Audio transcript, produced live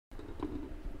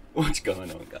What's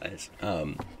going on, guys?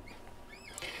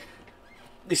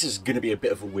 This is going to be a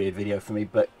bit of a weird video for me,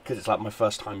 but because it's like my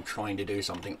first time trying to do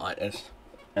something like this.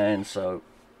 And so,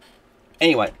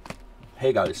 anyway,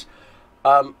 here goes.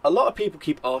 A lot of people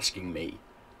keep asking me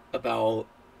about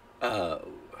 3D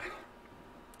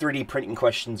printing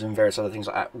questions and various other things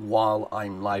like that while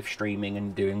I'm live streaming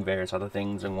and doing various other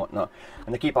things and whatnot.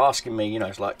 And they keep asking me,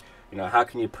 it's like, how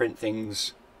can you print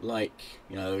things like,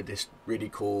 this really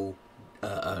cool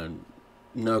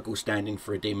Nurgle standing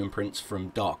for a demon prince from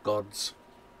Dark Gods,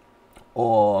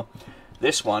 or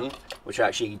this one, which I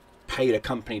actually paid a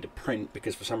company to print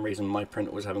because for some reason my printer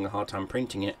was having a hard time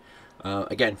printing it.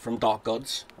 Again, from Dark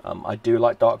Gods. I do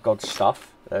like Dark Gods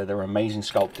stuff. They're amazing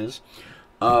sculptors.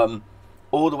 All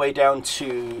the way down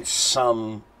to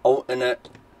some alternate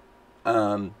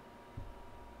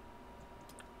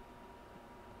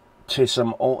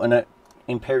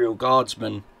Imperial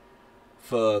Guardsmen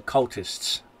for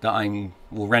cultists that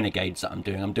renegades that I'm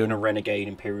doing. I'm doing a Renegade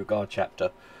Imperial Guard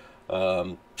chapter.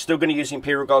 Still going to use the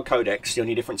Imperial Guard Codex. The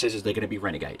only difference is they're going to be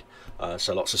Renegade.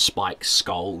 So lots of spikes,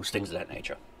 skulls, things of that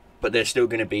nature. But they're still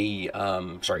going to be,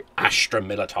 Astra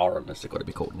Militarum, as they've got to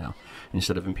be called now,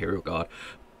 instead of Imperial Guard.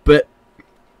 But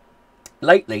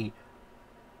lately,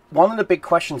 one of the big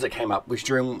questions that came up was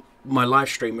during my live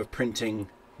stream of printing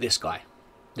this guy.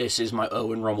 This is my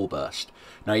Erwin Rommel burst.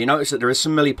 Now, you notice that there is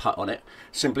some milliput on it,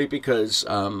 simply because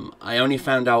I only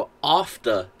found out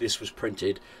after this was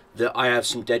printed that I have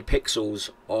some dead pixels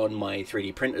on my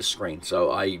 3D printer screen.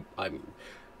 So I'm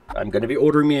going to be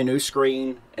ordering me a new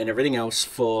screen and everything else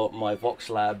for my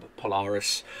VoxLab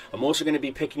Polaris. I'm also going to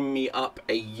be picking me up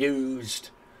a used,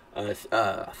 I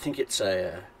think it's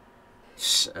a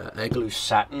Igloo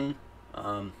Saturn.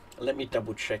 Let me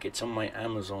double check. It's on my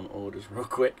Amazon orders real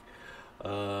quick.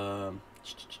 Not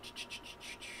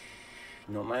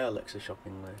my Alexa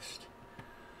shopping list.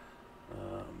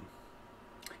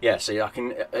 Yeah, so I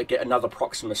can get another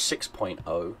Proxima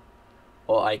 6.0,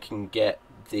 or I can get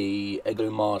the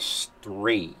Igloo Mars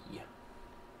 3.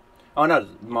 Oh no,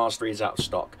 Mars 3 is out of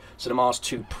stock. So the Mars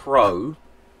 2 Pro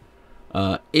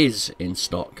is in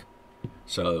stock.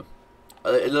 So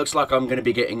it looks like I'm going to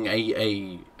be getting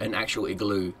an actual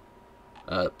Igloo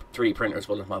 3D printer as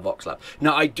well as my VoxLab.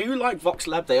 Now, I do like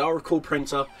VoxLab. They are a cool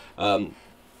printer.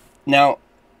 Now,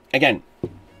 again,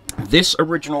 this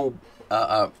original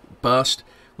burst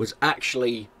was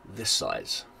actually this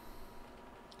size.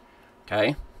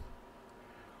 Okay.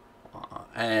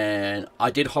 And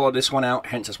I did hollow this one out,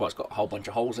 hence that's why it's got a whole bunch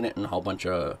of holes in it and a whole bunch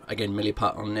of, again,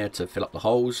 milliput on there to fill up the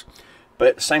holes. But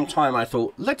at the same time, I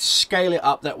thought, let's scale it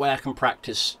up, that way I can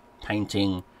practice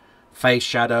painting face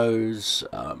shadows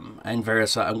and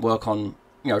work on,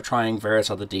 trying various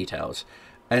other details.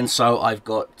 And so I've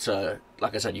got,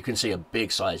 like I said, you can see a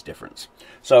big size difference.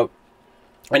 So,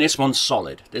 and this one's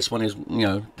solid. This one is,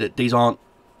 these aren't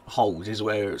holes. This is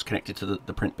where it's connected to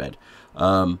the print bed.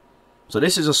 So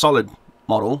this is a solid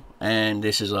model, and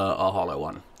this is a hollow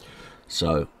one.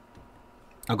 So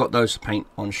I got those to paint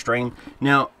on stream.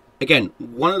 Now, again,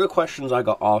 one of the questions I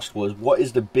got asked was, what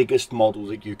is the biggest model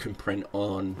that you can print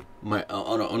on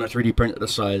on a 3D printer the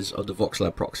size of the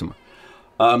VoxLab Proxima?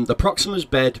 The Proxima's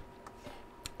bed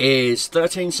is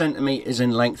 13 centimeters in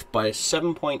length by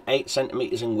 7.8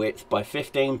 centimeters in width by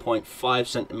 15.5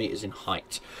 centimeters in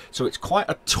height. So it's quite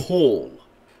a tall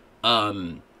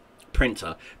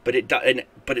printer, but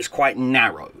it's quite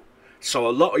narrow. So a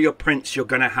lot of your prints, you're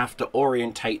going to have to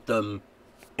orientate them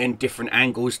in different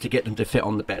angles to get them to fit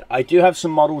on the bed. I do have some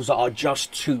models that are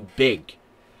just too big,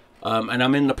 and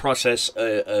I'm in the process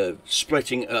of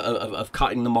splitting, of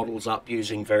cutting the models up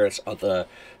using various other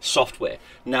software.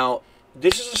 Now,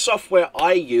 this is the software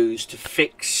I use to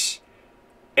fix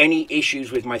any issues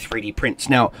with my 3D prints.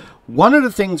 Now, one of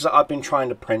the things that I've been trying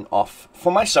to print off for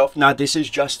myself, now this is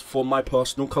just for my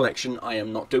personal collection, I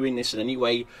am not doing this in any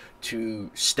way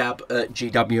to stab at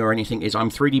GW or anything, is I'm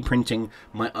 3D printing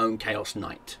my own Chaos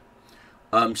Knight.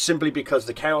 Simply because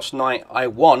the Chaos Knight I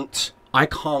want, I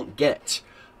can't get.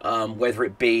 Whether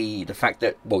it be the fact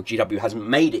that, well, GW hasn't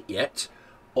made it yet,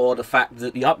 or the fact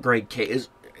that the upgrade kit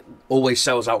always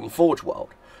sells out on Forge World.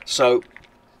 So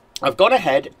I've gone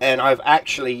ahead and I've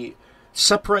actually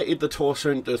separated the torso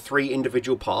into 3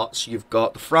 individual parts. You've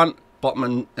got the front,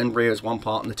 bottom and rear as one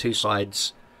part, and the 2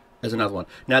 sides as another one.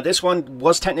 Now, this one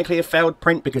was technically a failed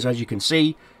print because, as you can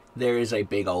see, there is a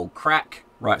big old crack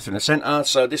right through the center.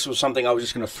 So this was something I was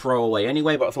just going to throw away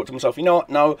anyway, but I thought to myself, you know what,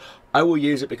 no, I will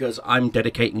use it because I'm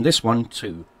dedicating this one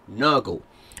to Nurgle.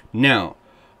 Now,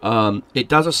 it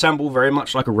does assemble very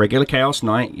much like a regular Chaos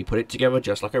Knight. You put it together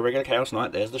just like a regular Chaos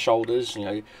Knight. There's the shoulders.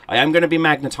 I am going to be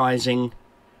magnetizing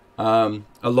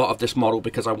a lot of this model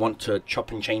because I want to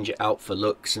chop and change it out for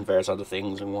looks and various other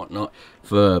things and whatnot,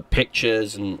 for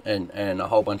pictures and a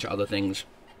whole bunch of other things.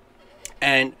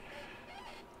 And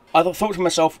I thought to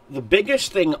myself, the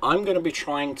biggest thing I'm going to be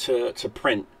trying to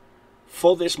print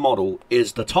for this model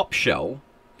is the top shell,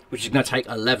 which is going to take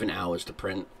 11 hours to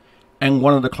print, and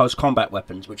one of the close combat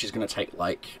weapons, which is going to take,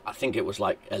 like, I think it was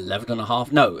like 11 and a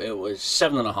half, no, it was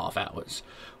 7.5 hours.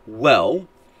 Well,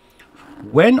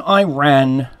 when I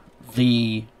ran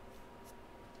the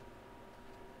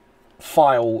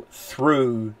file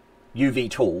through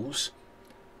UVTools,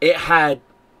 it had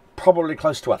probably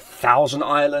close to 1,000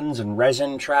 islands and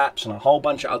resin traps and a whole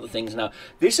bunch of other things. Now,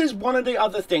 this is one of the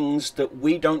other things that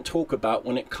we don't talk about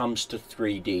when it comes to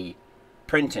 3D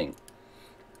printing,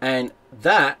 and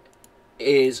that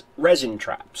is resin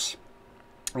traps.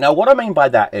 Now, what I mean by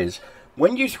that is,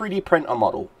 when you 3D print a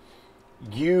model,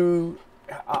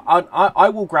 I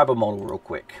will grab a model real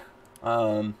quick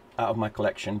out of my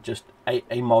collection, just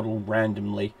a model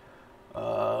randomly.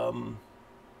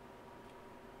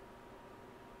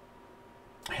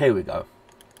 Here we go.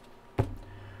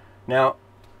 Now,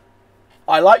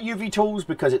 I like UVTools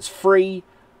because it's free,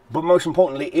 but most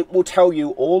importantly, it will tell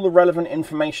you all the relevant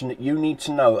information that you need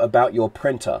to know about your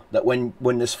printer, that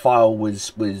when this file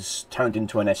was turned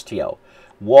into an STL.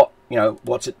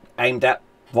 What's it aimed at?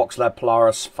 VoxLab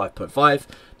Polaris 5.5.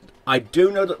 I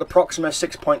do know that the Proxima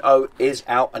 6.0 is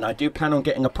out, and I do plan on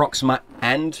getting a Proxima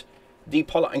and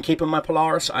keeping my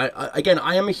Polaris. Again,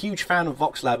 I am a huge fan of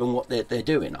VoxLab and what they're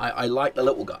doing. I like the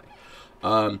little guy.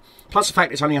 Plus the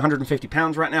fact it's only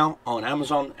 £150 right now on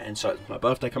Amazon, and so it's my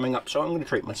birthday coming up, so I'm going to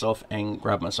treat myself and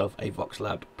grab myself a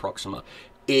VoxLab Proxima.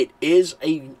 It is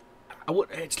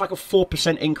it's like a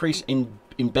 4% increase in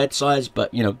bed size,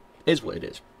 but you know, is what it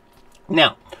is.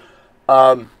 Now,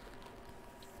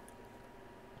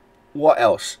 what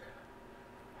else?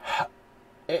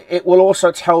 It will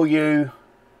also tell you,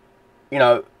 you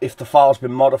know, if the file's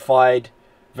been modified,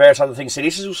 various other things. So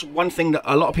this is one thing that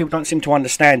a lot of people don't seem to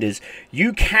understand, is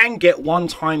you can get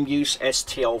one-time use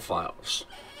STL files.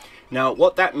 Now,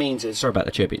 what that means is, sorry about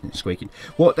the chair being squeaking.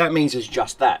 What that means is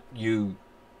just that. You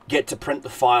get to print the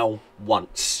file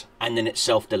once, and then it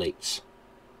self-deletes.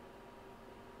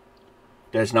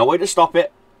 There's no way to stop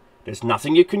it. There's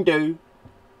nothing you can do.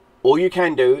 All you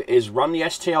can do is run the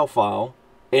STL file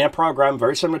in a program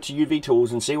very similar to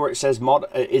UVTools and see where it says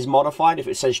is modified. If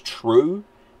it says true,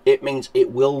 it means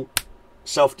it will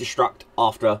self-destruct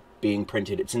after being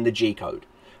printed. It's in the G code.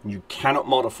 And you cannot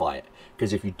modify it,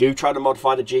 because if you do try to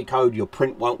modify the G code, your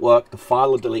print won't work, the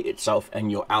file will delete itself,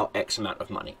 and you're out X amount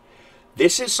of money.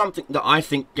 This is something that I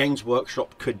think Games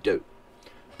Workshop could do,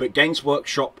 but Games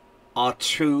Workshop are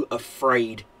too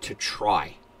afraid to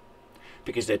try,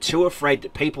 because they're too afraid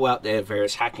that people out there,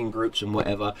 various hacking groups and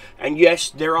whatever, and yes,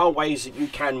 there are ways that you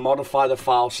can modify the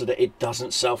file so that it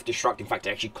doesn't self-destruct. In fact,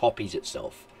 it actually copies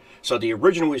itself. So the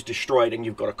original is destroyed and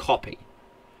you've got a copy.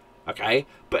 Okay?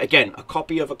 But again, a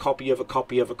copy of a copy of a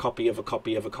copy of a copy of a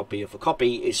copy of a copy of a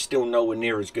copy is still nowhere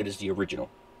near as good as the original.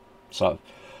 So,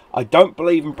 I don't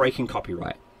believe in breaking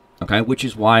copyright. Okay? Which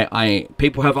is why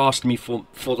people have asked me for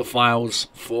the files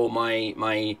for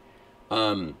my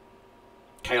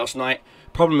Chaos Knight.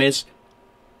 Problem is,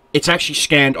 it's actually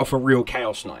scanned off a real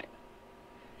Chaos Knight.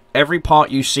 Every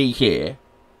part you see here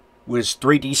was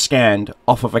 3D scanned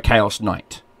off of a Chaos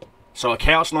Knight. So a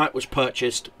Chaos Knight was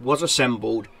purchased, was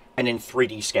assembled, and then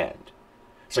 3D scanned.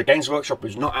 So Games Workshop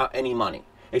is not out any money.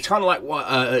 It's kind of like what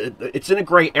it's in a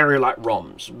grey area like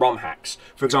ROMs, ROM hacks.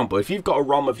 For example, if you've got a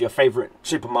ROM of your favourite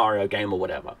Super Mario game or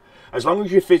whatever, as long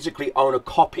as you physically own a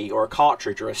copy or a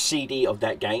cartridge or a CD of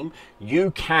that game,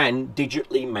 you can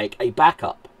digitally make a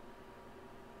backup.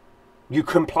 You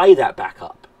can play that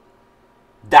backup.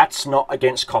 That's not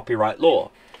against copyright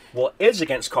law. What is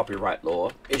against copyright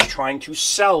law is trying to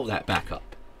sell that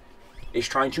backup. Is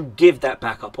trying to give that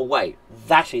backup away.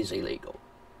 That is illegal.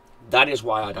 That is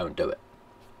why I don't do it.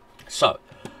 So,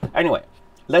 anyway,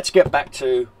 let's get back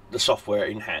to the software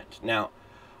in hand. Now,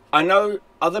 I know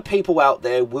other people out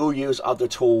there will use other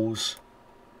tools.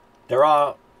 There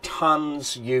are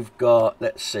tons. You've got,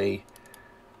 let's see,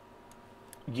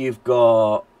 you've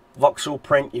got Voxel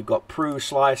Print, you've got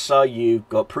PruSlicer, you've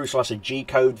got PruSlicer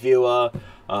G-Code Viewer.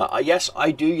 Yes,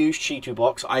 I do use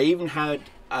Chi2Box. I even had,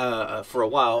 for a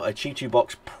while, a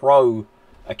Chi2Box Pro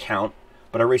account,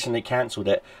 but I recently cancelled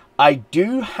it. I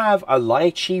do have a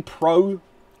Lychee Pro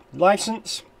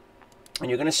license, and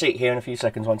you're going to see it here in a few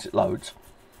seconds once it loads.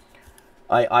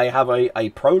 I have a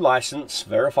Pro license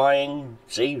verifying,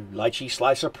 see, Lychee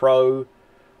Slicer Pro.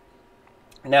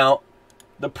 Now,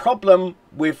 the problem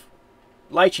with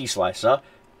Lychee Slicer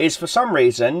is, for some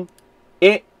reason,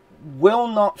 it will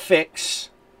not fix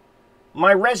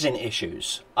my resin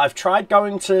issues. I've tried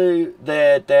going to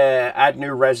their add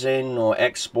new resin or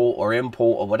export or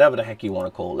import or whatever the heck you want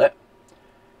to call it,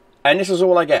 and this is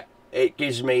all I get. It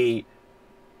gives me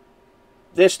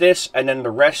this, and then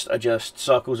the rest are just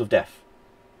circles of death.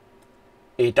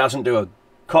 It doesn't do a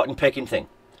cotton picking thing.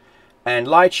 And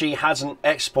Lychee hasn't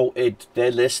exported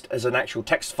their list as an actual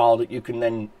text file that you can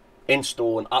then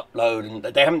install and upload, and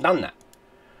they haven't done that.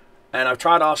 And I've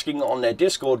tried asking on their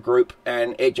Discord group,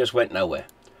 and it just went nowhere.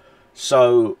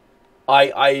 So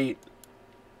I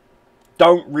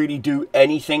don't really do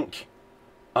anything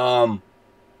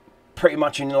pretty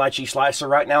much in Lychee Slicer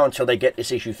right now until they get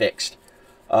this issue fixed.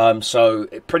 So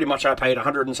pretty much I paid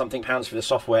 100 and something pounds for the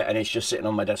software, and it's just sitting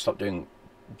on my desktop doing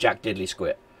jack diddly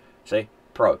squid. See?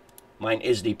 Pro. Mine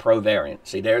is the Pro variant.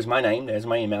 See, there's my name, there's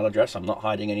my email address. I'm not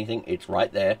hiding anything. It's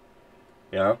right there.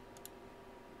 You know?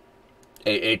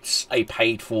 It's a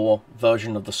paid-for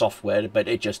version of the software, but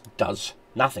it just does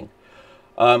nothing.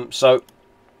 So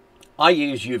I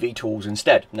use UVTools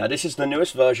instead. Now, this is the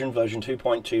newest version, version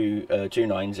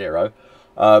 2.290.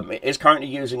 It is currently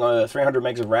using 300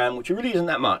 megs of RAM, which really isn't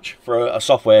that much for a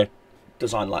software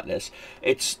design like this.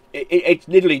 It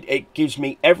literally, it gives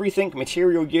me everything,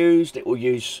 material used. It will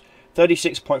use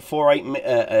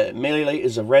 36.48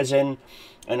 milliliters of resin,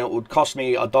 and it would cost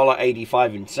me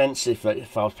 $1.85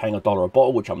 if I was paying $1 a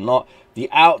bottle, which I'm not. The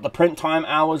print time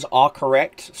hours are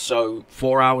correct, so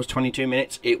 4 hours 22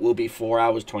 minutes. It will be 4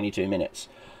 hours 22 minutes.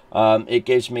 It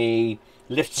gives me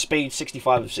lift speed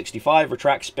 65 of 65,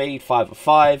 retract speed 5 of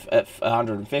 5 at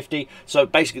 150. So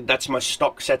basically, that's my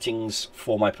stock settings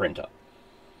for my printer.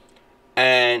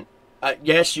 And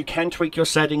yes, you can tweak your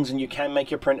settings and you can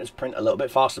make your printers print a little bit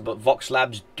faster, but Vox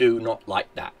Labs do not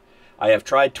like that. I have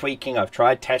tried tweaking, I've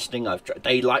tried testing,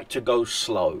 they like to go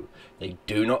slow. They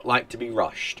do not like to be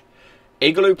rushed.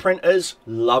 Igloo printers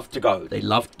love to go. They're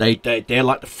like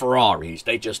the Ferraris.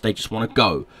 They just want to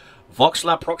go.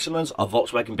 VoxLab Proximas are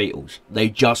Volkswagen Beetles. They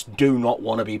just do not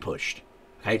want to be pushed.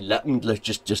 Okay,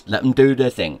 just let them do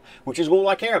their thing, which is all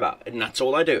I care about, and that's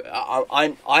all I do.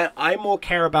 I more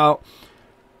care about.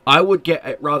 I would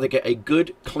rather get a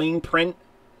good clean print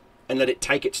and let it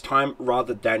take its time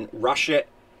rather than rush it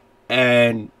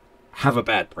and have a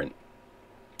bad print.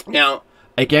 Now,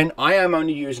 again, I am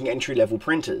only using entry-level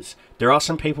printers. There are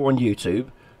some people on YouTube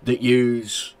that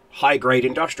use high-grade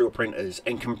industrial printers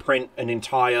and can print an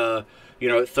entire,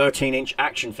 13-inch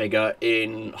action figure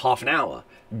in half an hour.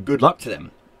 Good luck to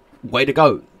them. Way to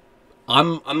go.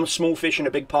 I'm a small fish in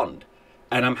a big pond,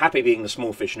 and I'm happy being the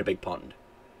small fish in a big pond,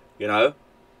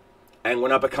 And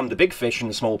when I become the big fish in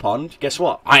the small pond, guess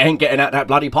what? I ain't getting out that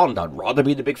bloody pond. I'd rather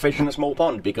be the big fish in the small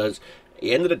pond, because at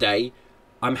the end of the day,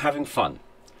 I'm having fun.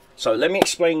 So let me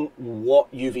explain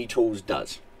what UVTools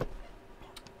does.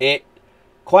 It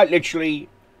quite literally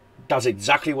does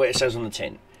exactly what it says on the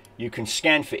tin. You can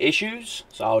scan for issues.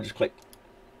 So I'll just click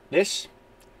this.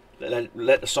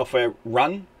 Let the software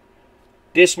run.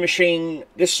 This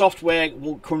software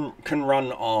can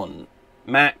run on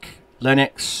Mac,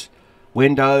 Linux,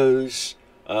 Windows.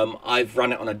 I've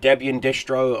run it on a Debian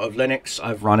distro of Linux.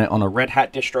 I've run it on a Red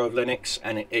Hat distro of Linux,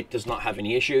 and it does not have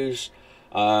any issues.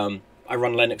 I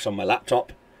run Linux on my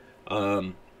laptop.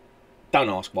 Don't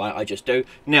ask why, I just do.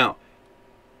 Now,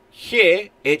 here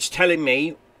it's giving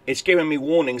me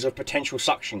warnings of potential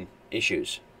suction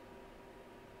issues.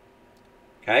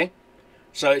 Okay?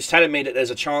 So it's telling me that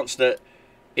there's a chance that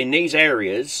in these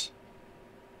areas,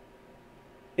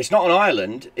 it's not an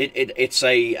island, it's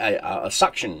a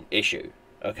suction issue.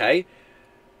 Okay?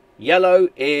 Yellow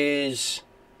is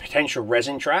potential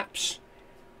resin traps,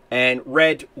 and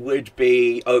red would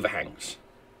be overhangs.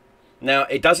 Now,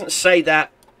 it doesn't say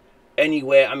that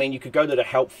anywhere. I mean, you could go to the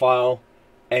help file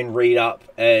and read up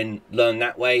and learn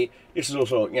that way. This is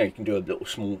also, you can do a little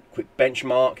small quick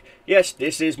benchmark. Yes,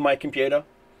 this is my computer.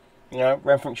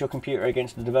 Reference your computer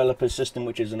against the developer's system,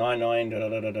 which is an i9.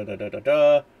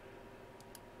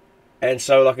 And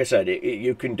so, like I said,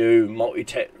 you can do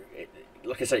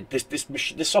like I said,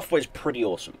 this software is pretty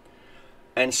awesome.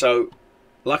 And so,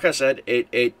 like I said,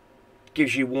 it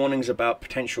gives you warnings about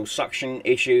potential suction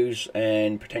issues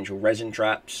and potential resin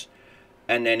traps.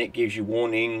 And then it gives you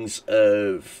warnings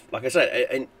of, like I said,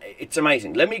 and it's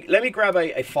amazing. Let me grab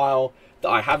a file that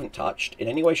I haven't touched in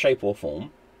any way, shape, or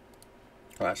form.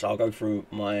 All right, so I'll go through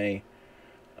my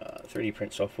 3D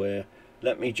print software.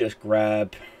 Let me just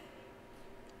grab.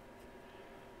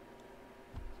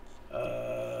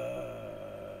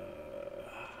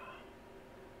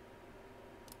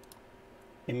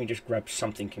 Let me just grab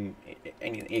something. Here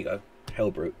you go,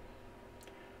 Hellbrute.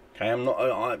 Okay,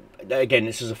 again,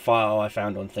 this is a file I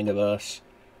found on Thingiverse.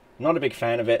 Not a big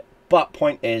fan of it, but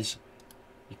point is,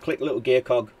 you click the little gear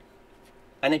cog,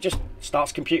 and it just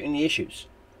starts computing the issues.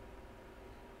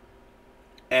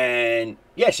 And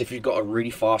yes, if you've got a really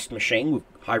fast machine with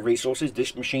high resources,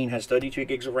 this machine has 32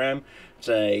 gigs of RAM. It's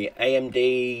a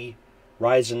AMD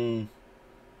Ryzen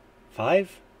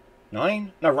 5?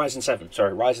 9? No, Ryzen 7.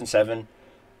 Sorry, Ryzen 7.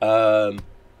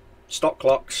 Stock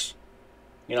clocks.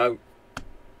 You know,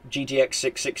 GTX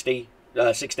 660,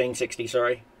 1660,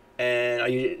 sorry. And I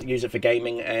use it for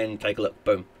gaming, and take a look.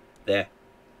 Boom. There.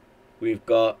 We've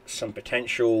got some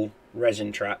potential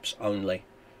resin traps only.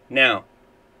 Now,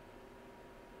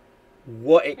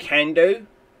 what it can do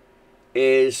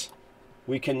is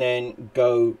we can then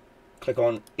go click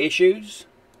on issues.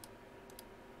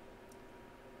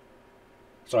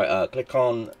 Sorry, click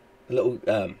on the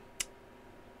little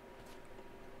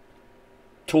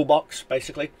toolbox,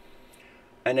 basically,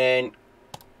 and then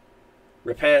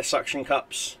repair suction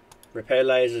cups, repair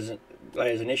layers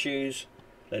and issues.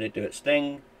 Let it do its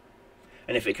thing,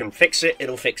 and if it can fix it,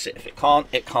 it'll fix it. If it can't,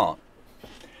 it can't.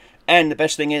 And the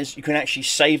best thing is, you can actually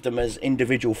save them as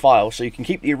individual files, so you can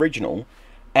keep the original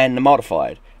and the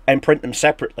modified and print them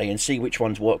separately and see which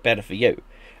ones work better for you.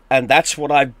 And that's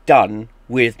what I've done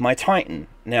with my Titan.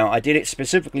 Now, I did it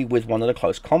specifically with one of the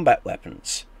close combat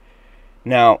weapons.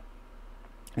 Now,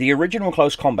 the original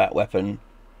close combat weapon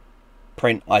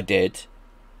print I did,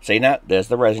 see that? There's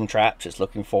the resin traps. It's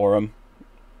looking for them,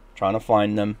 trying to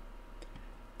find them.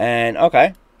 And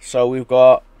okay, so we've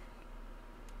got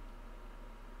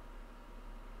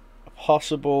a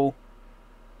possible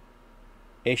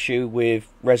issue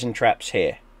with resin traps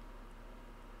here.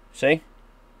 See?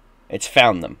 It's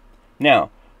found them. Now,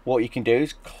 what you can do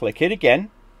is click it again,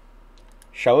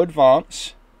 show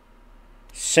advance,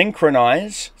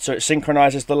 synchronize, so it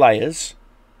synchronizes the layers.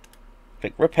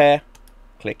 Click repair,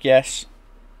 click yes.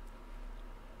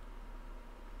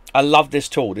 I love this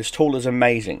tool. This tool is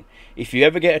amazing. If you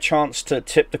ever get a chance to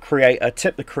tip the creator,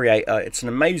 tip the creator. It's an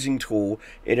amazing tool.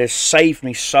 It has saved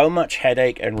me so much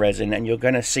headache and resin, and you're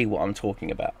going to see what I'm talking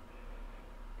about.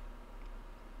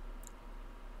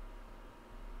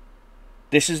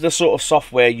 This is the sort of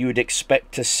software you would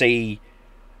expect to see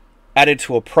added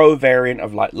to a pro variant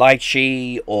of like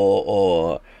Lychee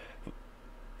or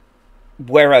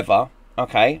wherever.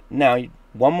 Okay, now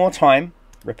one more time,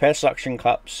 repair suction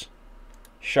cups,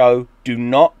 show, do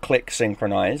not click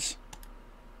synchronize.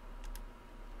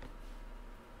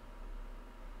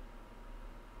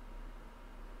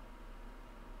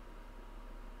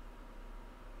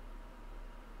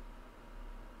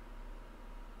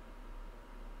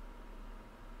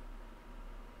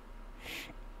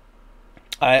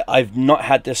 I've not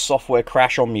had this software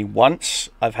crash on me once.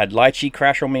 I've had Lychee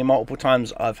crash on me multiple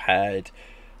times. I've had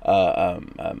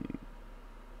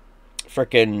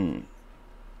freaking,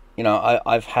 you know,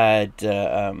 I've had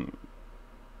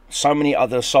so many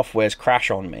other softwares crash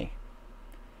on me.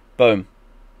 Boom.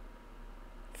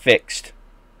 Fixed.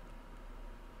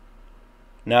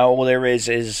 Now all there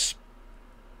is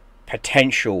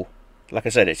potential. Like I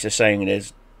said, it's just saying it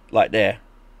is like there.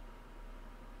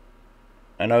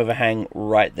 An overhang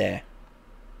right there.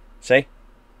 See?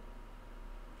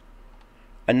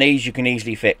 And these you can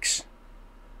easily fix.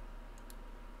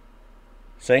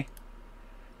 See?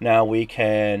 Now we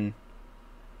can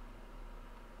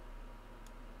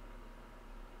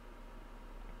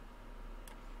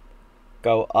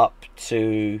go up to,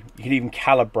 you can even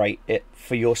calibrate it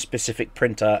for your specific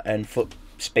printer and foot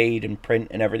speed and print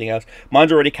and everything else.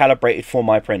 Mine's already calibrated for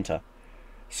my printer.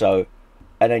 So,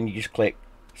 and then you just click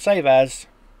save as,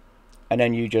 and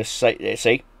then you just say,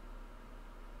 see,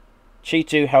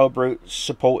 Chi2 Hellbrute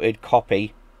supported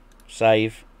copy,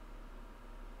 save.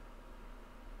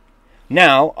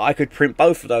 Now I could print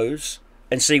both of those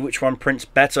and see which one prints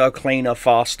better, cleaner,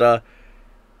 faster,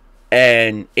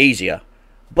 and easier.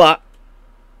 But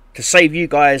to save you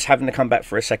guys having to come back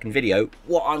for a second video,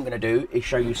 what I'm going to do is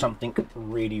show you something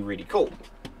really, really cool.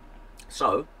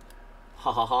 So,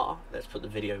 let's put the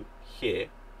video here.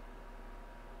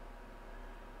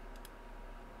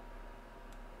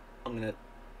 I'm going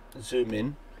to zoom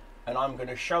in, and I'm going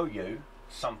to show you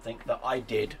something that I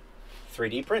did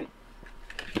 3D print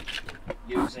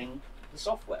using the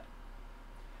software.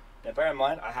 Now bear in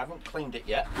mind, I haven't cleaned it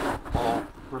yet or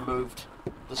removed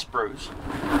the sprues,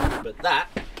 but that,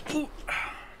 ooh,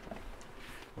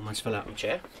 almost fell out of my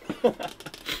chair.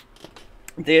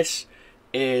 This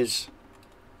is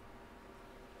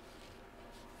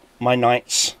my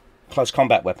knight's close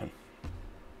combat weapon.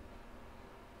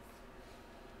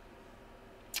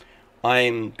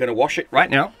 I'm going to wash it right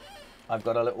now. I've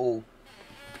got a little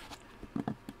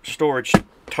storage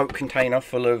tote container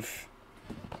full of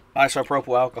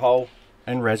isopropyl alcohol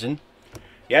and resin.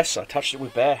 Yes, I touched it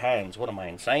with bare hands. What am I,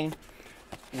 insane?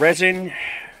 Resin,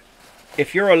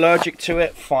 if you're allergic to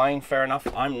it, fine, fair enough.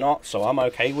 I'm not, so I'm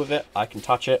okay with it. I can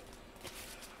touch it.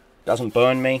 Doesn't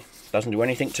burn me, doesn't do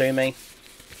anything to me.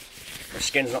 My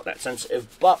skin's not that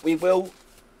sensitive, but we will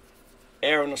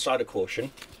err on the side of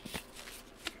caution,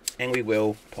 and we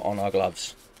will put on our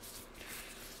gloves.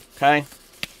 Okay,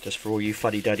 just for all you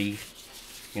fuddy-duddy,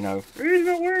 you know, he's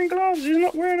not wearing gloves, he's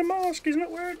not wearing a mask, he's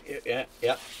not wearing... Yeah,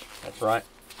 that's right.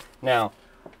 Now,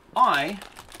 I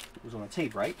was on a tea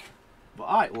break, but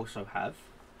I also have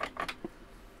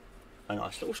a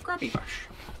nice little scrubby brush.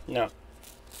 Now,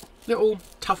 little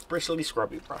tough bristly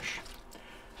scrubby brush.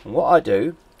 And what I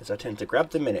do is I tend to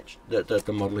grab the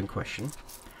model in question,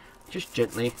 just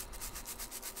gently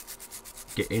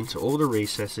get into all the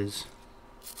recesses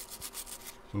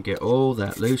and get all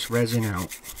that loose resin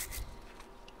out.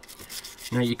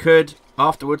 Now you could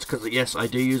afterwards, because yes, I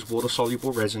do use water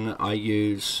soluble resin. I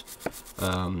use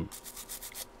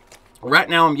right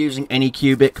now I'm using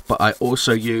Anycubic, but I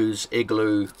also use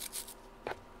Igloo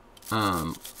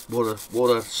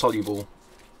water soluble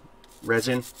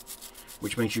resin,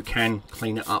 which means you can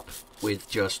clean it up with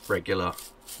just regular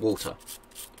water.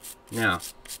 Now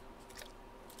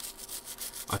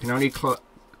I can only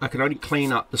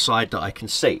clean up the side that I can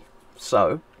see,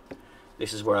 so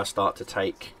this is where I start to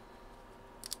take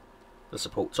the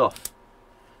supports off.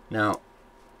 Now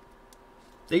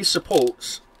these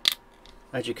supports,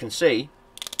 as you can see,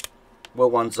 were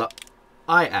ones that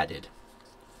I added,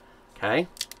 okay,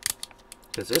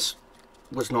 because this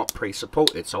was not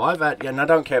pre-supported. So I've added, and I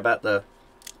don't care about the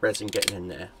resin getting in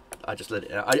there, I just let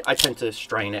it out. I tend to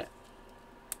strain it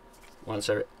once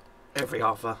every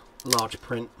half a large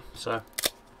print, so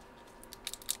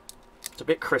it's a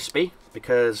bit crispy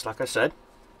because, like I said,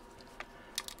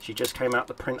 she just came out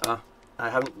the printer. I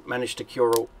haven't managed to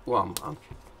cure all, well, I'm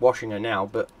washing her now,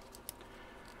 but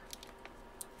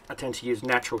I tend to use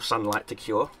natural sunlight to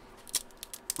cure.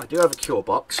 I do have a cure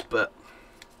box, but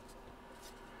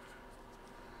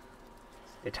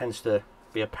it tends to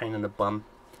be a pain in the bum.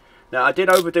 Now I did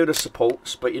overdo the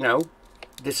supports, but you know,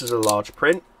 this is a large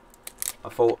print. I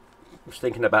was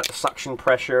thinking about the suction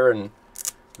pressure and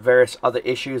various other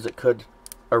issues that could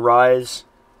arise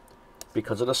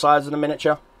because of the size of the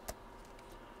miniature.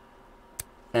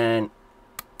 And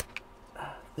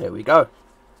there we go.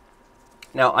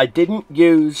 Now I didn't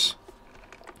use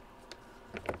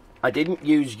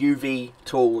UV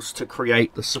tools to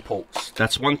create the supports.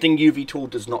 That's one thing UV tool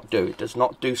does not do. It does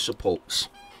not do supports.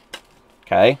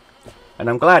 Okay? And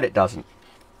I'm glad it doesn't,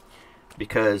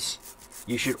 because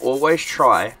you should always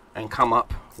try and come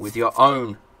up with your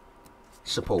own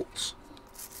supports.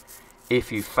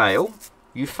 If you fail,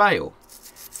 you fail.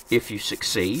 If you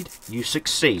succeed, you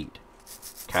succeed.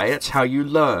 Okay, that's how you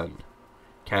learn.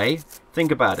 Okay,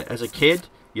 think about it. As a kid,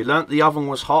 you learnt the oven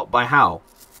was hot by how?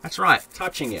 That's right,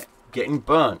 touching it, getting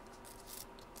burnt.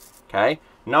 Okay,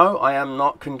 no, I am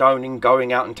not condoning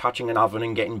going out and touching an oven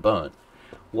and getting burnt.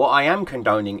 What I am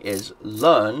condoning is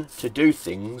learn to do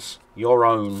things your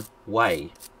own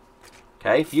way.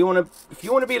 Okay, if you want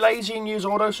to be lazy and use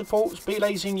auto supports, be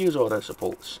lazy and use auto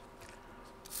supports.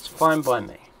 It's fine by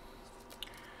me.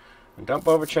 And don't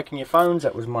bother checking your phones.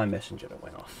 That was my messenger that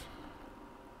went off.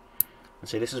 And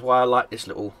see, this is why I like this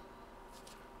little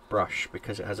brush,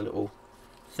 because it has a little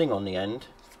thing on the end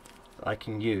that I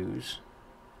can use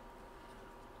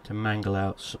to mangle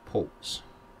out supports.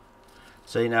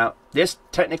 See, now this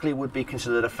technically would be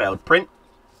considered a failed print,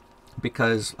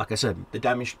 because like I said, the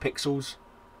damaged pixels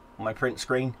on my print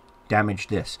screen damaged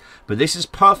this. But this is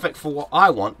perfect for what I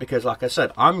want, because like I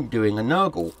said, I'm doing a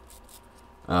Nurgle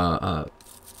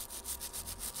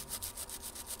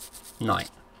night.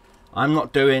 I'm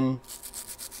not doing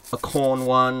a Khorne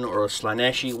one or a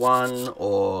Slaneshi one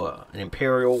or an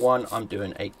Imperial one. I'm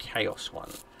doing a Chaos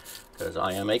one, because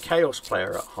I am a Chaos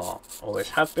player at heart. Always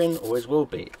have been, always will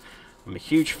be. I'm a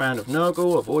huge fan of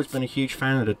Nurgle. I've always been a huge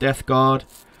fan of the Death Guard.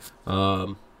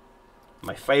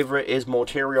 My favourite is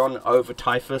Mortarion over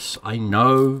Typhus. I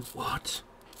know, what?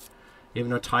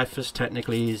 Even though Typhus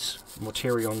technically is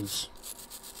Mortarion's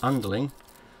underling,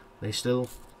 they still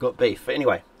got beef. But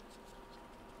anyway,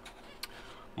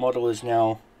 model is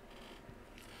now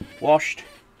washed.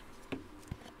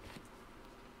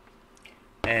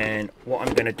 And what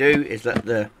I'm going to do is let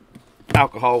the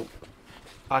alcohol,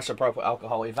 isopropyl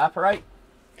alcohol, evaporate.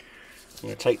 I'm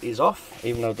going to take these off,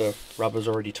 even though the rubber's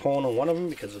already torn on one of them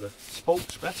because of the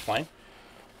spokes, but that's fine.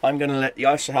 I'm going to let the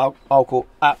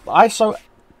iso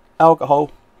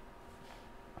alcohol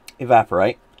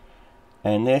evaporate,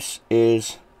 and this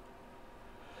is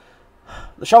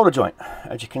the shoulder joint,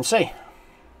 as you can see.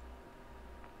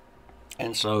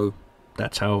 And so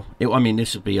that's how it, I mean,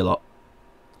 this would be a lot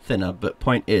thinner, but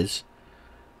point is,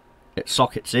 it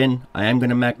sockets in. I am going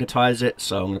to magnetize it,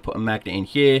 so I'm going to put a magnet in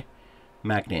here,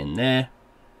 magnet in there,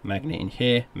 magnet in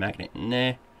here, magnet in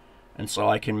there, and so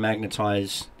I can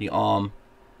magnetize the arm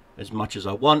as much as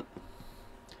I want.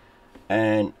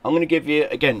 And I'm going to give you,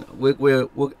 again,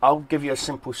 I'll give you a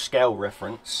simple scale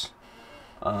reference.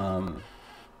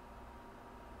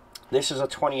 This is a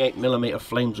 28mm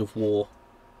Flames of War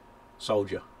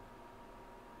soldier.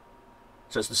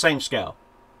 So it's the same scale.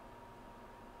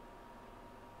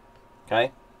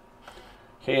 Okay.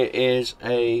 Here is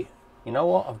a, you know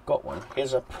what, I've got one.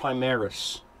 Here's a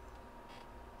Primaris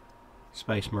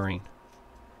Space Marine.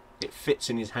 It fits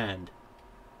in his hand.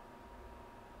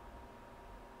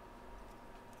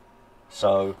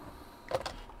 So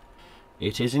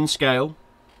it is in scale,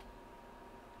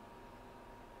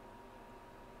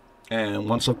 and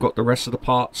once I've got the rest of the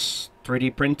parts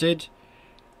 3D printed,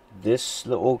 this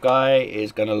little guy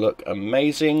is going to look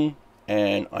amazing,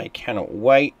 and I cannot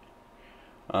wait.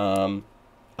 I'm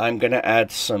going to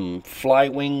add some fly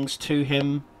wings to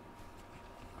him.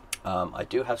 I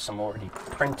do have some already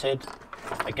printed.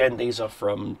 Again, these are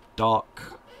from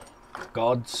Dark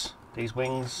Gods, these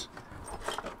wings.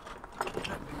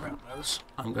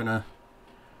 I'm gonna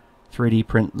 3D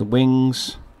print the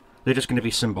wings. They're just going to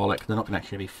be symbolic, they're not going to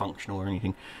actually be functional or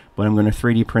anything, but I'm going to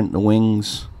 3D print the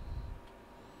wings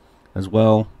as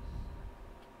well.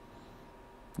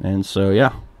 And so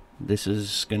yeah, this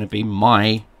is going to be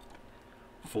my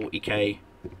 40k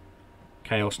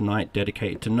Chaos Knight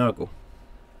dedicated to Nurgle.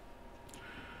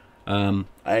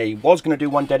 I was going to do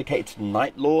one dedicated to the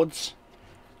Night Lords,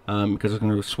 because I was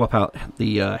going to swap out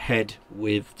the head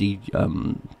with the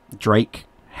Drake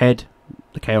head,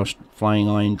 the Chaos Flying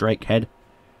Iron Drake head,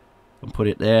 and put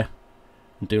it there,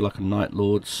 and do like a Night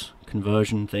Lords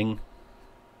conversion thing.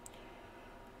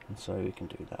 And so we can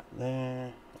do that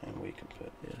there, and we can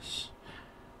put this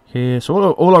here.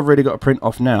 So all I've really got to print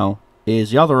off now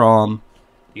is the other arm,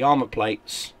 the armor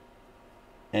plates,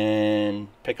 and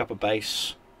pick up a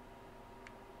base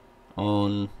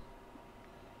on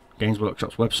Games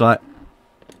Workshop's website,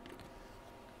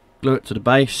 glue it to the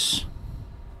base,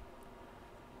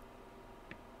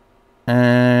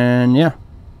 and yeah,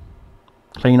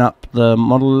 clean up the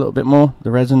model a little bit more,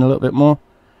 the resin a little bit more,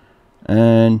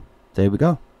 and there we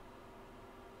go.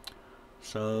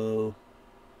 So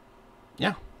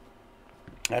yeah,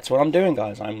 that's what I'm doing,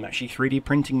 guys. I'm actually 3D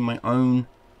printing my own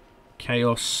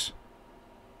Chaos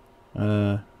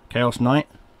Knight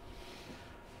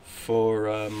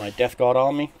for my Death Guard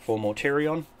army, for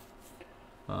Mortarion,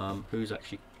 who's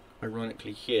actually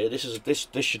ironically here. This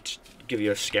should give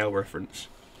you a scale reference.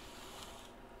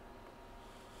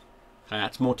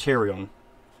 That's Mortarion,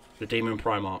 the Demon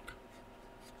Primarch.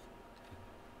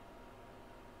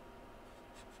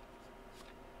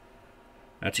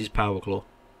 That's his power claw.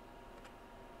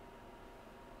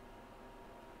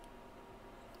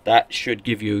 That should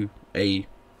give you a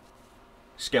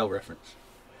scale reference.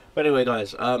 But anyway,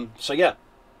 guys, so yeah,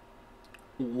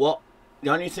 the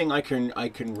only thing I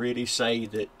can really say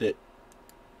that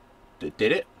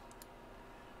did it,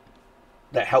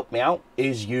 that helped me out,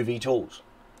 is UVTOOLS,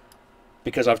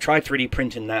 because I've tried 3D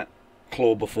printing that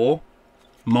claw before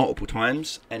multiple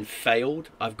times and failed.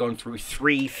 I've gone through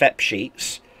 3 FEP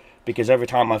sheets, because every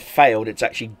time I've failed, it's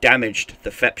actually damaged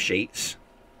the FEP sheets.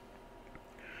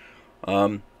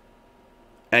 And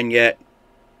yet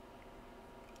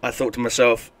I thought to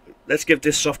myself, let's give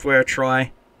this software a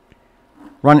try.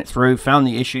 Run it through, found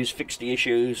the issues, fixed the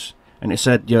issues, and it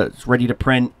said, yeah, it's ready to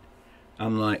print.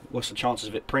 I'm like, what's the chances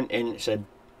of it printing? It said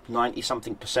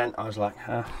 90-something%. I was like,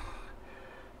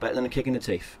 better than a kick in the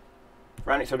teeth.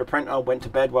 Ran it through the printer, went to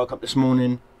bed, woke up this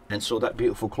morning, and saw that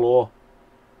beautiful claw.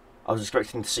 I was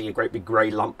expecting to see a great big grey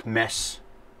lumped mess,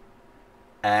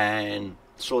 and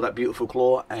saw that beautiful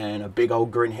claw, and a big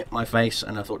old grin hit my face,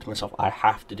 and I thought to myself, I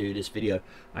have to do this video.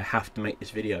 I have to make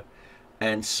this video.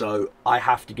 And so I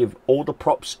have to give all the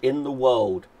props in the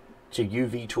world to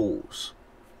UVTOOLS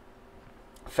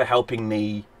for helping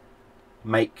me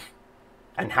make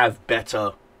and have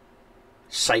better,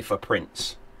 safer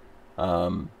prints.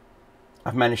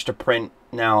 I've managed to print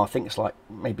now, I think it's like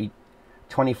maybe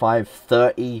 25,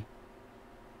 30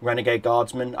 Renegade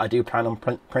Guardsmen. I do plan on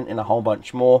printing a whole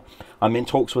bunch more. I'm in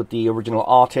talks with the original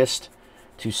artist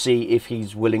to see if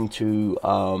he's willing to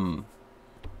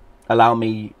allow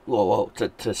me,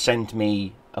 to send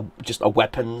me just a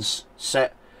weapons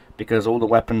set, because all the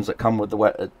weapons that come with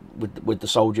the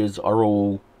soldiers are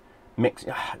all mix.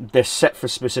 They're set for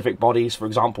specific bodies. For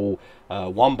example,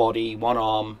 one body, one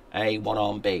arm A, one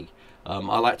arm B.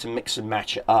 I like to mix and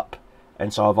match it up,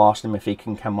 and so I've asked him if he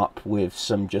can come up with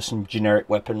some generic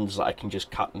weapons that I can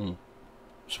just cut and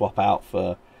swap out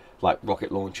for, like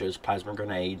rocket launchers, plasma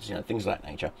grenades, you know, things of that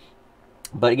nature.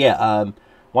 But yeah,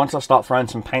 once I start throwing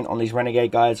some paint on these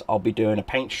Renegade guys, I'll be doing a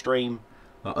paint stream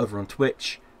over on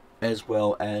Twitch as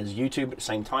well as YouTube at the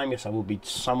same time. Yes, I will be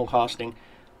simulcasting,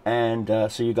 and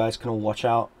so you guys can all watch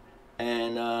out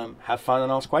and have fun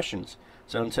and ask questions.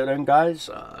 So until then, guys,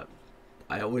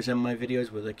 I always end my videos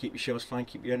with keep your shells flying,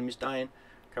 keep your enemies dying.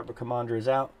 Cobra Commander is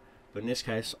out. But in this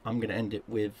case, I'm going to end it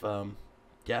with,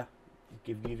 yeah,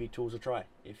 give UV tools a try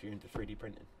if you're into 3D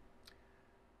printing.